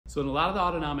So in a lot of the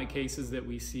autonomic cases that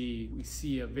we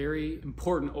see a very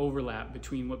important overlap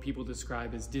between what people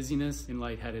describe as dizziness and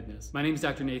lightheadedness. My name is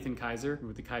Dr. Nathan Keiser. We're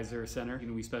with the Keiser Center,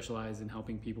 and we specialize in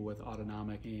helping people with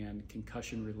autonomic and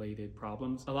concussion-related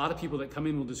problems. A lot of people that come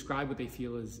in will describe what they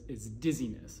feel is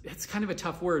dizziness. It's kind of a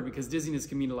tough word because dizziness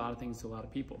can mean a lot of things to a lot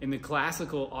of people. In the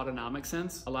classical autonomic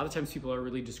sense, a lot of times people are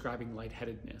really describing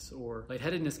lightheadedness, or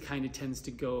lightheadedness kind of tends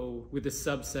to go with a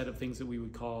subset of things that we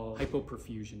would call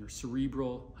hypoperfusion or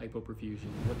cerebral hypoperfusion.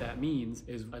 What that means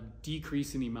is a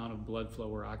decrease in the amount of blood flow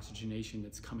or oxygenation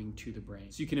that's coming to the brain.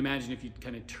 So you can imagine if you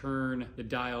kind of turn the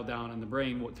dial down on the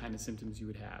brain, what kind of symptoms you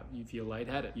would have. You feel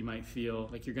lightheaded. You might feel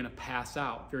like you're gonna pass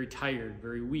out, very tired,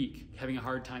 very weak, having a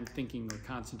hard time thinking or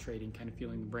concentrating, kind of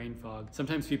feeling the brain fog.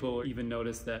 Sometimes people even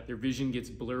notice that their vision gets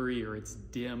blurry or it's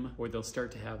dim, or they'll start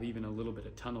to have even a little bit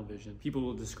of tunnel vision. People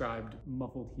will describe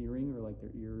muffled hearing, or like their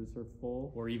ears are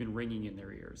full, or even ringing in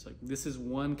their ears. Like this is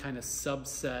one kind of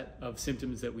subset of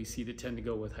symptoms that we see that tend to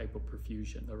go with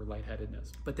hypoperfusion or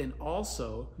lightheadedness. But then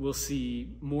also we'll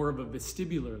see more of a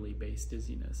vestibularly based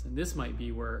dizziness. And this might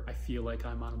be where I feel like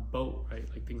I'm on a boat, right?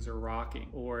 Like things are rocking.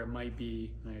 Or it might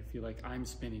be, I feel like I'm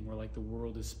spinning, or like the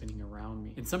world is spinning around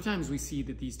me. And sometimes we see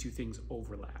that these two things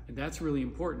overlap. And that's really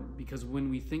important because when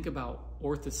we think about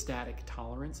orthostatic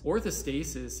tolerance,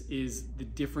 orthostasis is the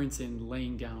difference in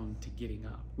laying down to getting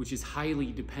up, which is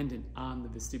highly dependent on the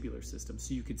vestibular system.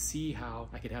 So you could see how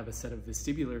I could have a set of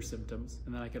vestibular symptoms,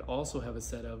 and then I could also have a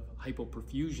set of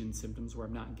hypoperfusion symptoms where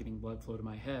I'm not getting blood flow to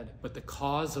my head. But the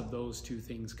cause of those two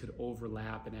things could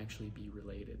overlap and actually be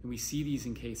related. And we see these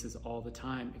in cases all the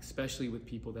time, especially with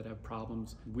people that have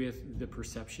problems with the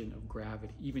perception of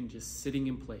gravity, even just sitting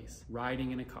in place,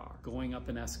 riding in a car, going up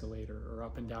an escalator or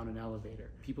up and down an elevator.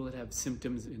 People that have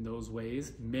symptoms in those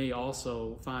ways may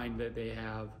also find that they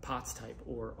have POTS type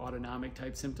or autonomic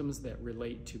type symptoms that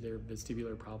relate to their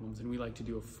vestibular problems. And we like to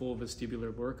do a full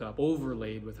vestibular workup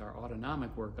overlaid with our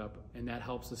autonomic workup, and that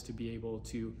helps us to be able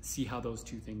to see how those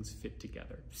two things fit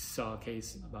together. Saw a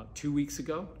case about 2 weeks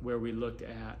ago where we looked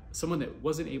at someone that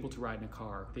wasn't able to ride in a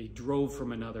car. They drove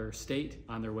from another state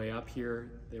on their way up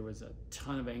here. There was a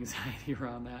ton of anxiety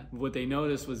around that. What they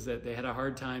noticed was that they had a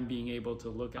hard time being able to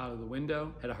look out of the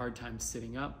window, had a hard time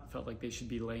sitting up, felt like they should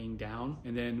be laying down.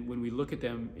 And then when we look at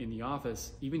them in the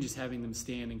office, even just having them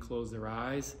stand and close their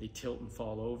eyes, they tilt and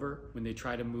fall over. When they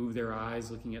try to move their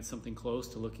eyes looking at something close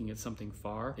to looking at something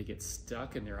far, they get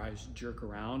stuck and their eyes jerk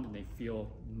around and they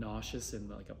feel nauseous and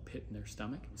like a pit in their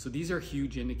stomach. So these are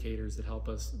huge indicators that help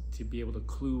us to be able to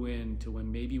clue in to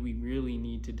when maybe we really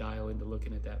need to dial into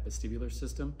looking at that vestibular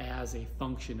system as a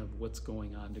function of what's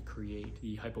going on to create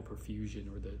the hypoperfusion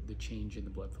or the change in the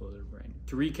blood flow to the brain.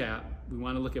 To recap, we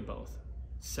want to look at both.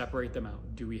 Separate them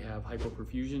out. Do we have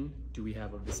hypoperfusion? Do we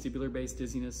have a vestibular-based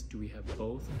dizziness? Do we have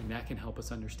both? And that can help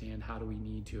us understand how do we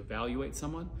need to evaluate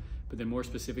someone, but then more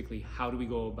specifically, how do we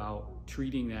go about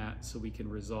treating that so we can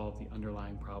resolve the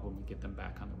underlying problem and get them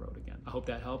back on the road again. I hope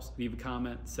that helps. Leave a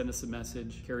comment, send us a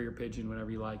message, carrier pigeon,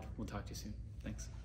 whatever you like. We'll talk to you soon. Thanks.